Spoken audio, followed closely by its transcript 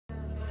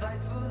Fight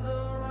for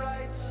the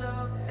rights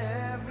of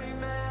every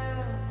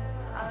man.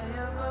 I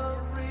am a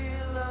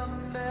real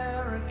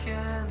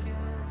American.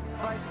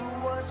 Fight for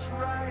what's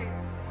right.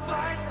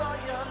 Fight for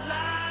your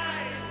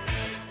life.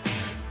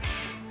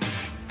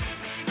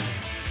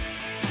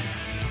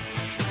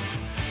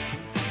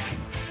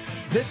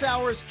 This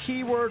hour's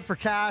keyword for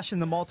cash in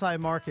the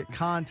multi-market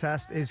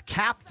contest is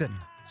captain.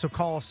 So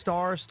call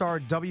star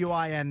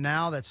WIN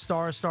now. That's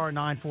star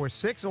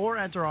 946, or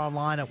enter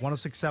online at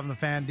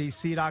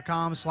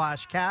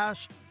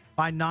 1067thefandc.com/cash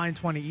by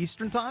 9:20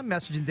 Eastern Time.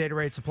 Message and data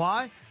rates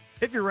apply.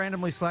 If you're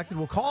randomly selected,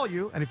 we'll call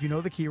you, and if you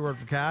know the keyword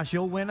for cash,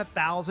 you'll win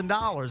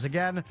 $1,000.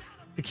 Again,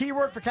 the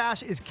keyword for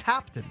cash is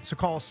captain. So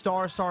call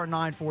star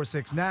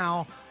 946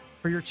 now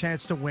for your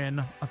chance to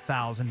win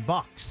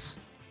 $1,000.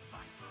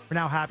 We're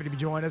now happy to be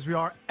joined, as we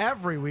are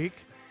every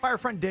week, by our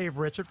friend Dave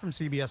Richard from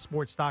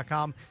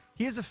CBSSports.com.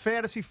 He is a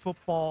fantasy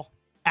football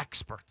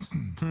expert.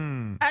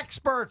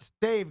 Expert.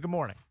 Dave, good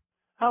morning.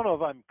 I don't know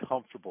if I'm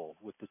comfortable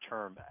with the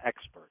term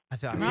expert. I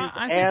thought we use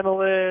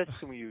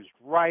analyst, and we use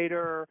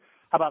writer.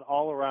 How about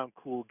all-around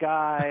cool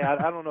guy? I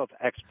don't know if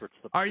expert's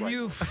the Are right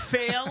you word.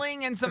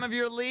 failing in some of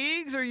your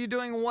leagues, or are you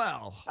doing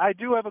well? I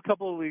do have a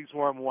couple of leagues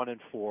where I'm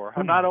 1-4.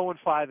 I'm not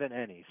 0-5 in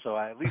any, so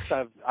at least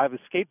I've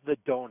escaped the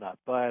donut.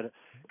 But a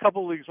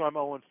couple of leagues where I'm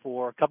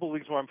 0-4, a couple of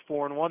leagues where I'm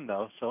 4-1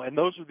 though. So, and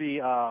those are the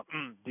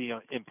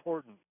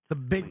important. The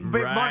big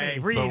money.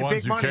 Read the ones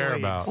big you money care leagues.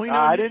 about. Well, you know,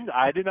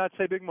 I did not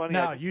say big money.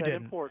 No, I just you said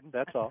didn't. Important.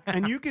 That's all.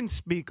 and you can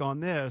speak on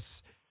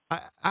this.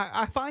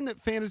 I find that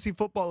fantasy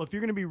football, if you're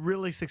going to be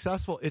really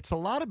successful, it's a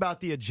lot about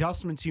the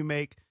adjustments you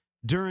make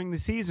during the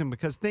season,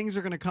 because things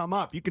are going to come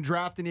up. You can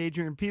draft an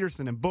Adrian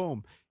Peterson and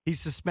boom, he's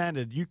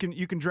suspended. You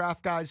can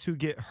draft guys who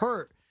get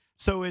hurt.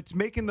 So it's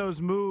making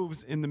those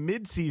moves in the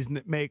midseason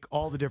that make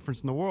all the difference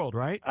in the world,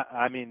 right?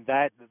 I mean,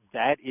 that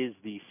is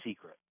the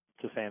secret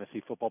to fantasy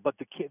football. But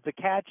the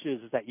catch is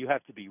that you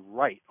have to be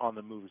right on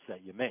the moves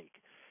that you make.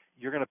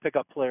 You're going to pick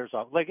up players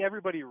off. Like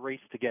everybody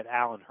raced to get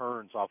Allen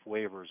Hurns off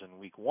waivers in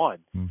week 1.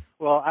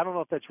 Well, I don't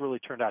know if that's really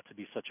turned out to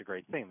be such a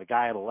great thing. The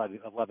guy had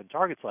 11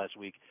 targets last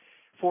week,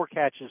 4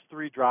 catches,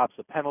 3 drops,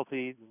 a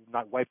penalty,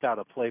 not wiped out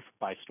a play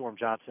by Storm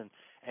Johnson,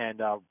 and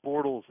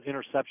Bortles'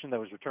 interception that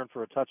was returned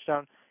for a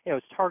touchdown. It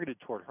was targeted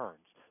toward Hurns.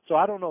 So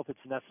I don't know if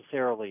it's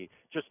necessarily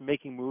just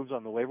making moves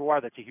on the waiver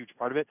wire. That's a huge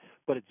part of it,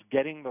 but it's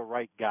getting the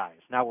right guys.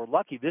 Now, we're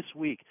lucky this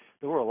week.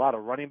 There were a lot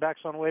of running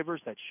backs on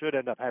waivers that should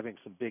end up having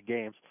some big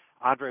games.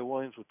 Andre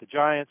Williams with the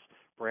Giants,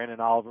 Brandon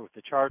Oliver with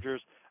the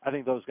Chargers. I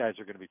think those guys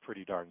are going to be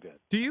pretty darn good.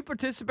 Do you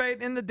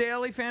participate in the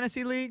daily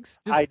fantasy leagues?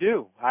 I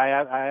do.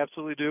 I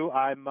absolutely do.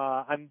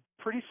 I'm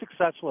pretty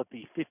successful at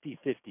the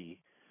 50-50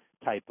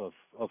 type of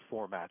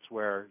formats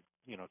where,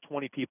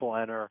 20 people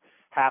enter,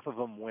 half of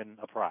them win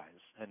a prize,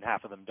 and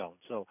half of them don't.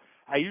 So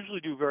I usually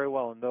do very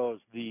well in those.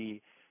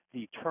 The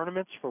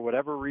tournaments, for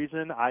whatever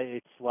reason,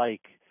 I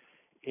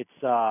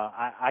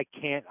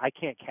can't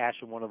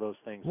cash in one of those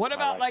things. What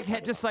about like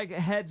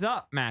heads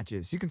up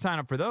matches? You can sign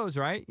up for those,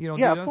 right? You don't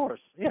yeah, do those? Of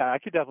course. Yeah, I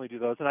could definitely do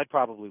those, and I'd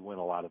probably win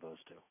a lot of those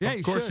too. Yeah,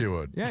 Of course you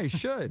would. Yeah, you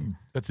should.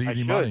 That's I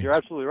easy should. money. You're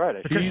absolutely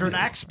right. Because you're an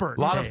expert.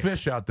 A lot of Dave.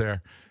 fish out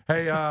there.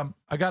 Hey,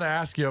 I got to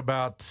ask you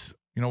about,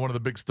 one of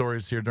the big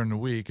stories here during the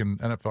week, and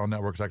NFL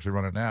Network's actually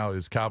running it now,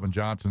 is Calvin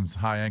Johnson's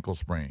high ankle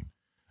sprain.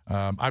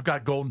 I've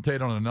got Golden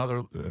Tate on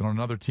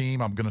another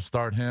team. I'm going to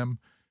start him,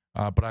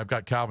 but I've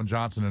got Calvin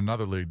Johnson in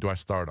another league. Do I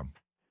start him?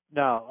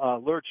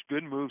 No, Lurch,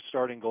 good move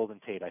starting Golden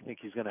Tate. I think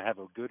he's going to have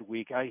a good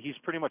week. He's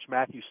pretty much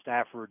Matthew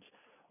Stafford's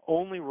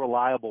only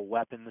reliable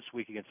weapon this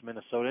week against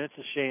Minnesota. And it's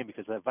a shame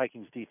because that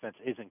Vikings defense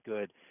isn't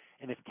good.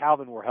 And if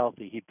Calvin were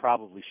healthy, he'd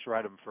probably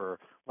shred him for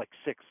like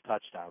 6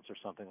 touchdowns or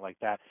something like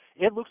that.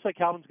 It looks like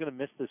Calvin's going to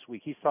miss this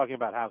week. He's talking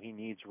about how he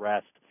needs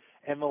rest.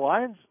 And the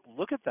Lions,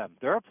 look at them.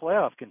 They're a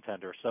playoff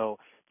contender. So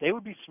they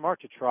would be smart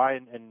to try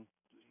and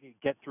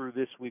get through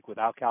this week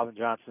without Calvin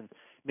Johnson.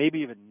 Maybe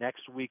even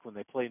next week when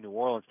they play New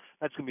Orleans.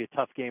 That's going to be a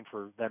tough game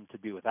for them to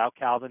be without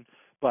Calvin.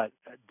 But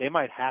they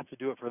might have to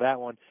do it for that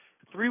one.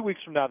 3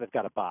 weeks from now, they've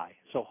got a bye.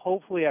 So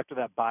hopefully after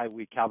that bye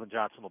week, Calvin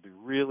Johnson will be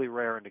really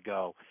raring to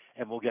go,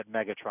 and we'll get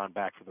Megatron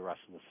back for the rest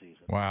of the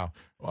season. Wow.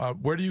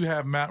 Where do you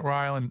have Matt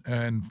Ryan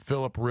and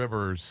Phillip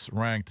Rivers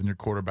ranked in your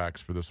quarterbacks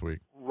for this week?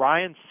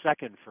 Ryan's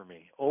second for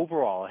me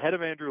overall, ahead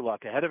of Andrew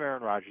Luck, ahead of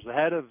Aaron Rodgers,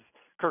 ahead of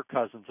Kirk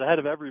Cousins, ahead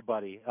of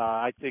everybody.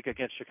 I think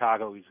against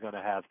Chicago he's going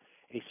to have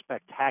a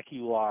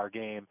spectacular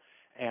game.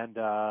 And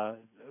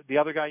the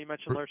other guy you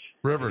mentioned, Lurch?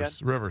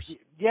 Rivers.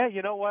 Yeah,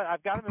 you know what?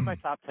 I've got him in my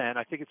top 10.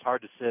 I think it's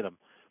hard to sit him.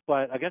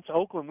 But against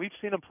Oakland, we've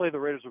seen him play the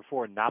Raiders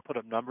before and not put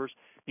up numbers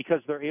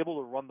because they're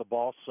able to run the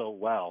ball so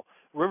well.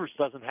 Rivers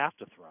doesn't have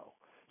to throw.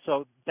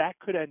 So that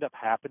could end up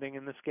happening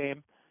in this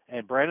game.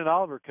 And Brandon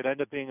Oliver could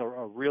end up being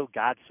a real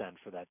godsend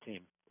for that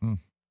team.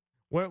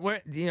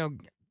 What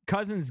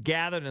Cousins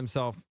gathered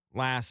himself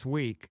last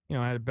week,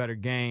 had a better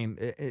game.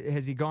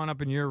 Has he gone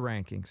up in your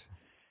rankings?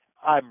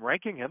 I'm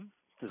ranking him.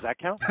 Does that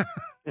count?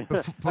 I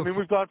mean,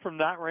 we've gone from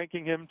not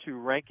ranking him to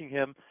ranking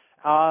him.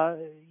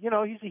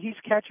 He's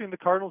catching the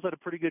Cardinals at a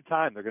pretty good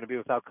time. They're going to be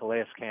without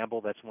Calais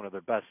Campbell. That's one of their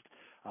best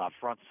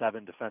front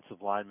seven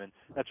defensive linemen.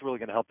 That's really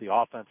going to help the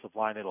offensive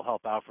line. It'll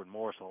help Alfred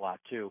Morris a lot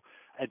too.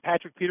 And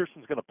Patrick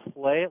Peterson's going to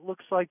play, it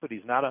looks like, but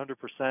he's not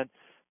 100%.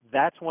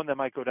 That's one that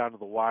might go down to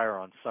the wire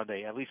on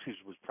Sunday. At least he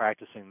was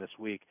practicing this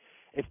week.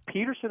 If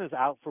Peterson is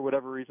out for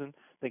whatever reason,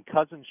 then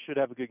Cousins should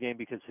have a good game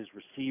because his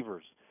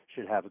receivers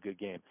should have a good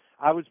game.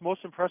 I was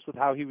most impressed with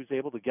how he was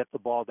able to get the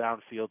ball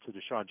downfield to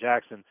Deshaun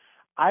Jackson.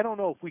 I don't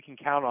know if we can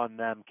count on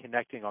them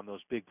connecting on those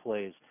big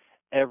plays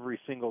every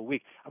single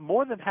week.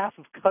 More than half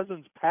of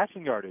Cousins'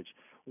 passing yardage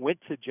went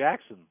to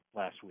Jackson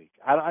last week.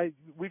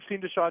 We've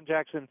seen Deshaun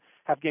Jackson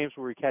have games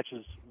where he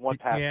catches one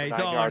pass for 9 he's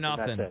all or yards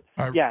nothing. and that's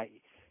it. Right. Yeah,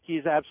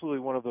 he's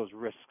absolutely one of those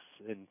risks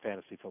in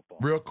fantasy football.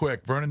 Real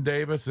quick, Vernon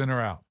Davis, in or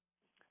out?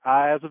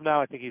 As of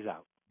now, I think he's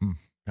out.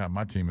 God,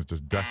 my team is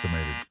just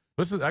decimated.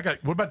 Listen,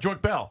 what about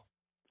Joyke Bell?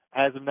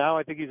 As of now,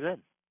 I think he's in.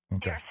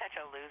 Okay.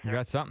 You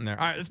got something there.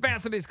 All right, let's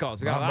pass some of these calls.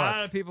 We got Not a lot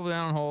much. of people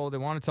down on hold. They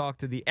want to talk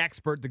to the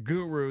expert, the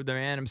guru, the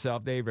man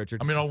himself, Dave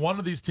Richard. I mean, on one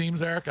of these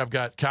teams, Eric, I've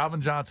got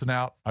Calvin Johnson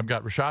out. I've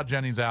got Rashad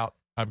Jennings out.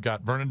 I've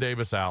got Vernon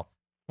Davis out.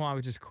 Well, I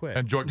would just quit.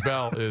 And Joyke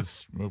Bell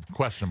is a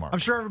question mark. I'm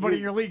sure everybody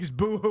in your league is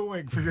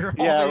boo-hooing for all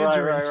Yeah, the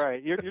injuries.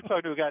 right. You're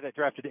talking to a guy that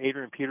drafted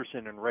Adrian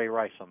Peterson and Ray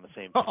Rice on the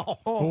same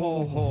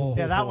team.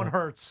 Yeah, that one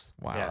hurts.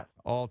 Wow. Yeah.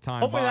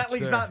 All-time Hopefully that box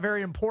league's there. not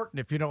very important,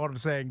 if you know what I'm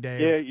saying,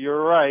 Dave. Yeah,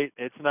 you're right.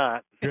 It's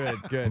not.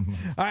 Good.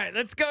 All right,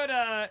 let's go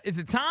to, is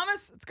it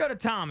Thomas? Let's go to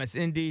Thomas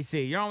in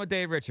D.C. You're on with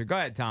Dave Richard. Go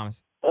ahead,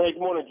 Thomas. Hey,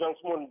 good morning, John.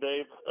 Good morning,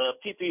 Dave.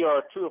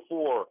 PPR 2 of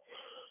 4.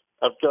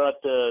 I've got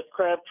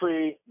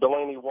Crabtree,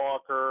 Delaney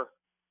Walker,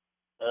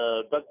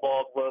 Doug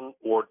Baldwin,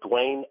 or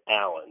Dwayne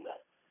Allen.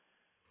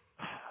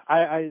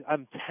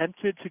 I'm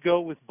tempted to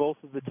go with both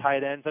of the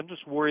tight ends. I'm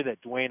just worried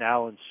that Dwayne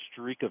Allen's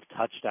streak of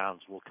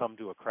touchdowns will come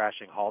to a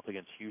crashing halt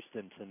against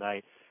Houston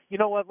tonight. You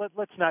know what?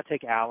 Let's not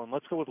take Allen.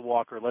 Let's go with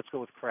Walker. Let's go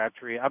with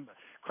Crabtree.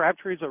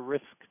 Crabtree's a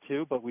risk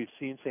too, but we've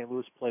seen St.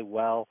 Louis play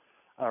well,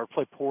 or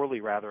play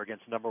poorly rather,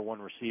 against number one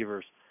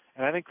receivers.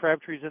 And I think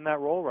Crabtree's in that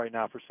role right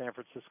now for San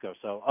Francisco.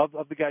 So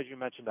of the guys you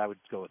mentioned, I would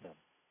go with him.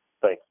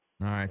 Thanks.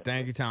 All right,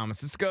 thank you,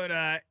 Thomas. Let's go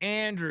to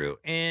Andrew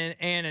in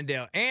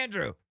Annandale.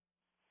 Andrew,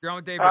 you're on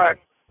with Dave Richard.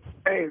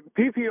 Hey,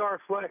 PPR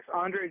flex,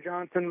 Andre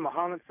Johnson,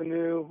 Mohamed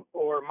Sanu,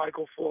 or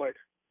Michael Floyd?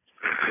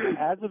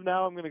 As of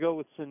now, I'm going to go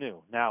with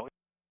Sanu. Now,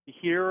 you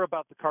hear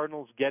about the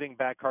Cardinals getting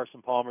back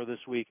Carson Palmer this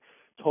week.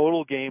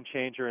 Total game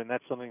changer, and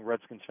that's something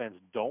Redskins fans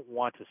don't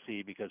want to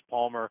see because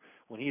Palmer,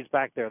 when he's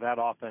back there, that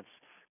offense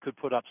could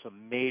put up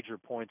some major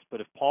points.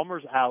 But if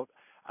Palmer's out,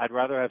 I'd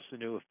rather have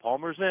Sanu. If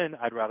Palmer's in,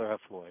 I'd rather have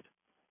Floyd.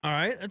 All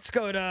right, let's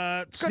go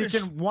to Sneak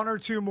in one or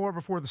two more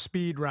before the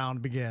speed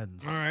round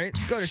begins. All right,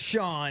 let's go to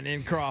Sean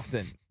in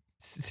Crofton.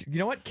 You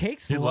know what?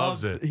 Cakes He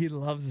loves it. He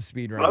loves the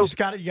speed You round. just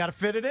got to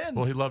fit it in.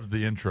 Well, he loves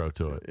the intro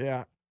to it.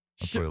 Yeah,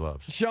 That's what he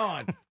loves.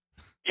 Sean.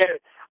 Yeah,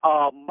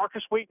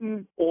 Marcus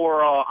Wheaton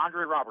or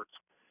Andre Roberts.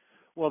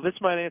 Well, this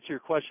might answer your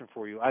question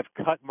for you. I've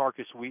cut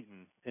Marcus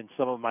Wheaton in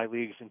some of my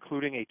leagues,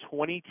 including a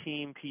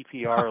 20-team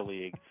PPR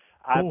league.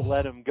 I've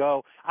let him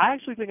go. I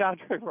actually think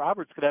Andre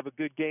Roberts could have a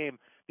good game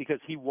because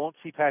he won't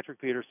see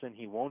Patrick Peterson,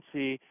 he won't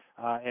see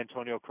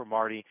Antonio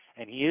Cromartie,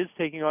 and he is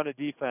taking on a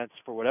defense,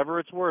 for whatever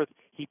it's worth.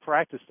 He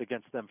practiced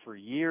against them for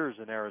years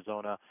in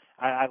Arizona.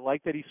 I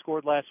like that he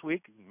scored last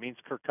week. It means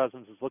Kirk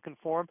Cousins is looking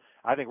for him.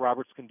 I think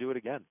Roberts can do it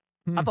again.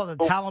 I thought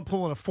the talent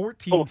pool in a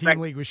 14-team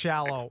league was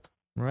shallow.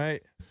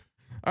 Right.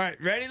 All right,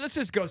 ready? Let's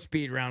just go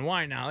speed round.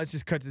 Why not? Let's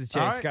just cut to the chase,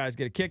 right. guys.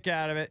 Get a kick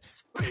out of it.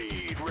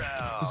 Speed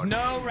round. There's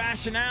no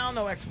rationale,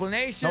 no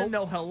explanation,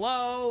 no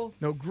hello,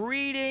 no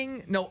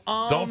greeting, no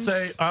Don't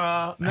say,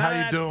 how none of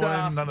you that doing?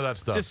 stuff. None of that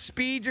stuff. Just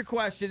speed your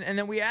question, and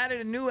then we added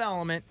a new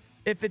element.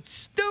 If it's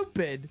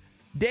stupid,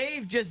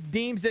 Dave just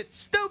deems it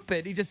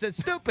stupid. He just says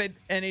stupid,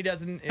 and he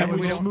doesn't. And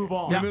we just don't- move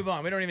on. We Yeah. move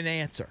on. We don't even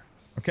answer.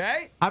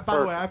 Okay? By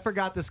the way, I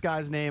forgot this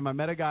guy's name. I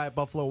met a guy at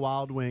Buffalo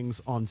Wild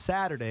Wings on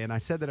Saturday, and I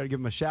said that I'd give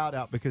him a shout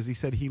out because he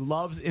said he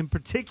loves, in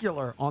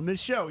particular, on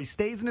this show. He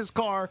stays in his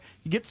car.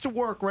 He gets to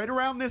work right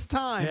around this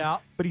time. Yeah.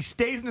 But he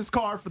stays in his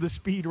car for the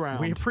speed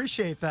round. We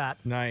appreciate that.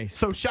 Nice.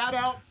 So shout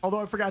out,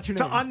 although I forgot your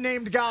To name.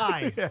 unnamed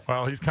guy.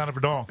 Well, he's kind of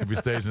a donk if he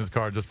stays in his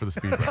car just for the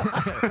speed round. All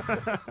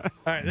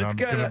right, let's I'm go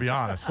just going to be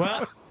honest.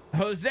 Well,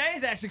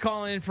 Jose's actually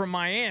calling in from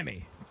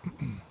Miami.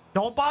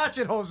 Don't botch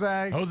it,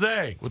 Jose.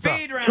 Jose, what's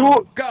Speed up?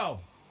 round,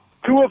 go.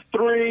 2 of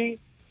 3,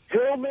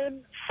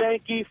 Hillman,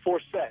 Sankey,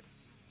 Forsett.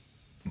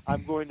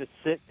 I'm going to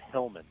sit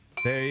Hillman.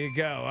 There you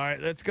go. All right,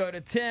 let's go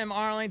to Tim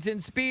Arlington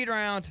speed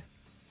round.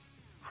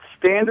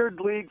 Standard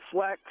League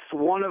flex,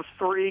 1 of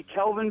 3,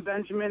 Kelvin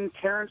Benjamin,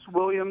 Terrence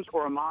Williams,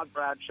 or Ahmad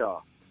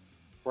Bradshaw.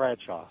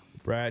 Bradshaw.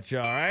 Bradshaw.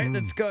 All right,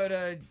 let's go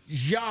to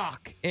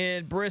Jacques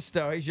in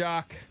Bristow. Hey,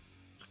 Jacques.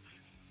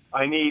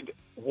 I need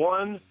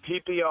 1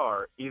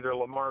 PPR, either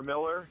Lamar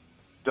Miller,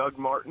 Doug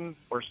Martin,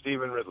 or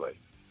Stephen Ridley.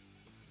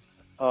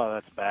 Oh,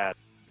 that's bad.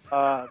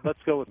 Let's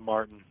go with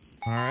Martin.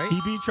 All right.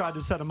 EB tried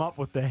to set him up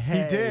with the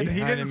hay. He did.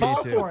 He I didn't fall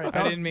mean to. for it.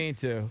 I didn't mean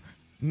to.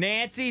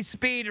 Nancy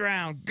speed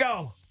round,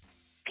 go.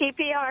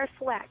 PPR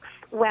flex,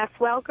 Wes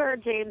Welker or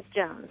James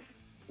Jones?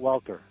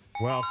 Welker.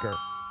 Welker.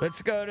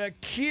 Let's go to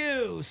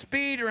Q.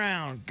 Speed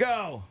round.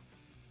 Go.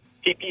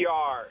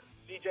 PPR,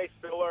 CJ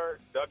Spiller,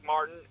 Doug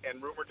Martin,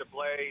 and rumored to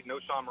play No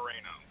Sean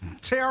Moreno.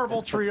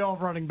 Terrible trio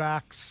of running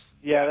backs.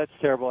 Yeah, that's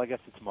terrible. I guess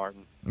it's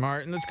Martin.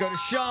 Martin. Let's go to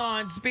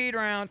Sean. Speed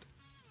round.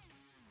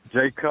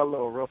 Jay Cutler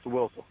or Russell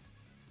Wilson.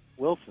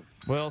 Wilson.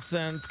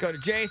 Wilson. Let's go to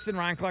Jason.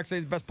 Ryan Clark says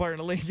he's the best player in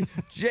the league.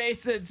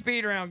 Jason.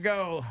 Speed round.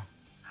 Go.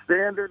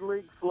 Standard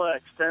League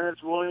Flex, Terrence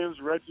Williams,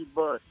 Reggie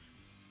Bush.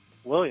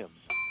 Williams.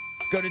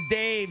 Let's go to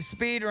Dave.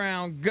 Speed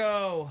round.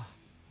 Go.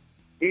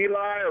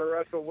 Eli or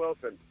Russell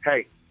Wilson.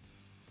 Hey.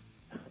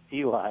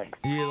 Eli.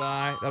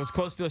 Eli. That was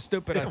close to a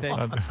stupid, I think.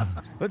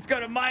 Let's go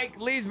to Mike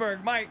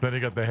Leesburg. Mike. Then he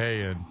got the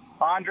hay in.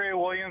 Andre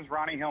Williams,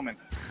 Ronnie Hillman.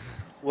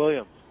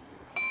 Williams.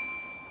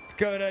 Let's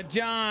go to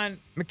John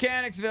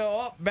Mechanicsville.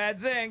 Oh, bad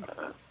zing.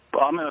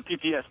 I'm in a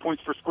PPS,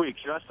 points per squeak.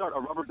 Should I start a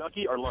rubber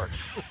ducky or lurch?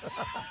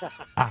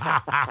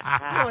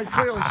 Really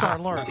clearly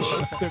started learning.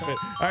 Stupid. All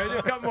right, do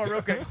a couple more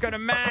real quick. Let's go to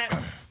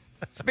Matt.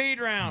 Speed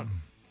round.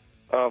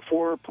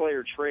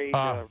 4-player trade.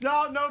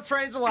 No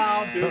trades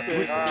allowed.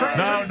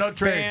 No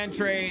trades. Fan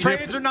trades.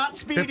 Trades are not If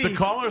speedy. the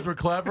callers were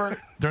clever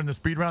during the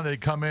speed round,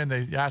 they'd come in,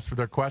 they ask for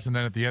their question,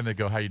 then at the end they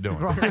go, "How you doing?"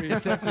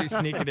 That's how you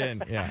sneak it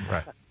in. Yeah.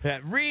 Right. Yeah.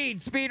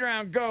 Reed, speed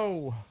round,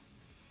 go.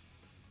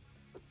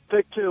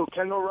 Pick 2,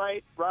 Kendall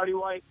Wright, Roddy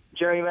White,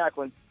 Jerry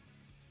Macklin.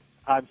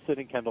 I'm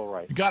sitting Kendall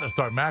Wright. You got to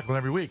start Macklin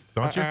every week,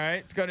 don't you? All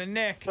right, let's go to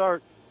Nick.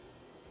 Start.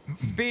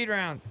 Speed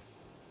round.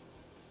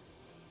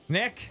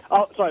 Nick.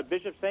 Oh, sorry,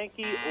 Bishop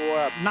Sankey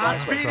or Not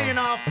speedy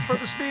enough for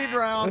the speed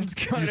round. Let's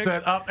go You to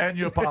said up and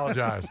you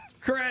apologized.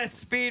 Chris,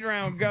 speed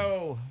round,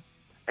 go.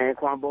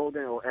 Anquan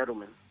Bolden or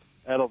Edelman.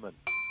 Edelman.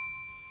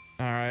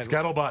 All right.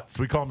 Skettlebutts.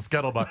 We call them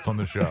Skettlebutts on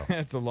the show.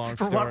 That's a long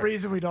For story. what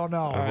reason, we don't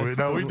know.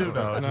 We do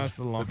know. It's, No, just- it's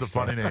a long it's a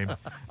story. funny name.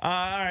 All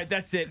right,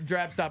 that's it.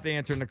 Drab stopped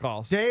answering the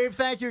calls. Dave,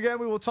 thank you again.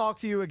 We will talk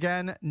to you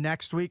again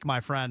next week, my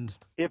friend.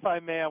 If I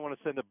may, I want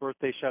to send a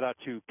birthday shout out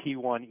to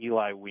P1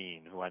 Eli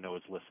Ween, who I know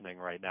is listening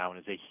right now and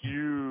is a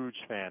huge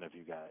fan of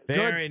you guys.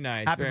 Very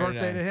nice. Happy very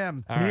birthday nice. to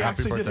him. All He right.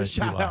 actually did a birthday,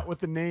 shout Eli. out with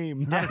the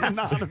name, not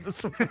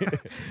anonymous.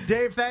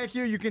 Dave, thank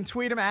you. You can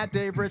tweet him at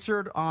Dave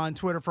Richard on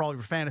Twitter for all of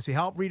your fantasy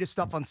help. Read his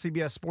stuff on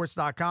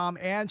CBSSports.com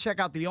and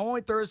check out the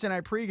only Thursday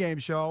night pregame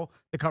show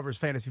that covers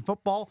fantasy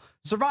football,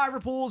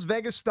 survivor pools,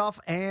 Vegas stuff,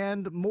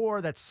 and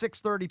more. That's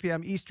 6:30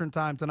 p.m. Eastern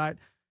time tonight.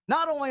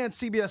 Not only on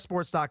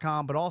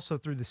CBSSports.com, but also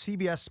through the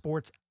CBS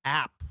Sports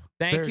app.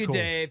 Thank Very you, cool.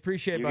 Dave.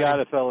 Appreciate it, You buddy. got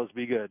it, fellas.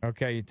 Be good.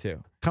 Okay, you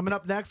too. Coming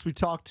up next, we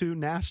talk to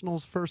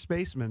Nationals first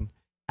baseman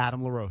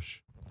Adam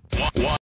LaRoche.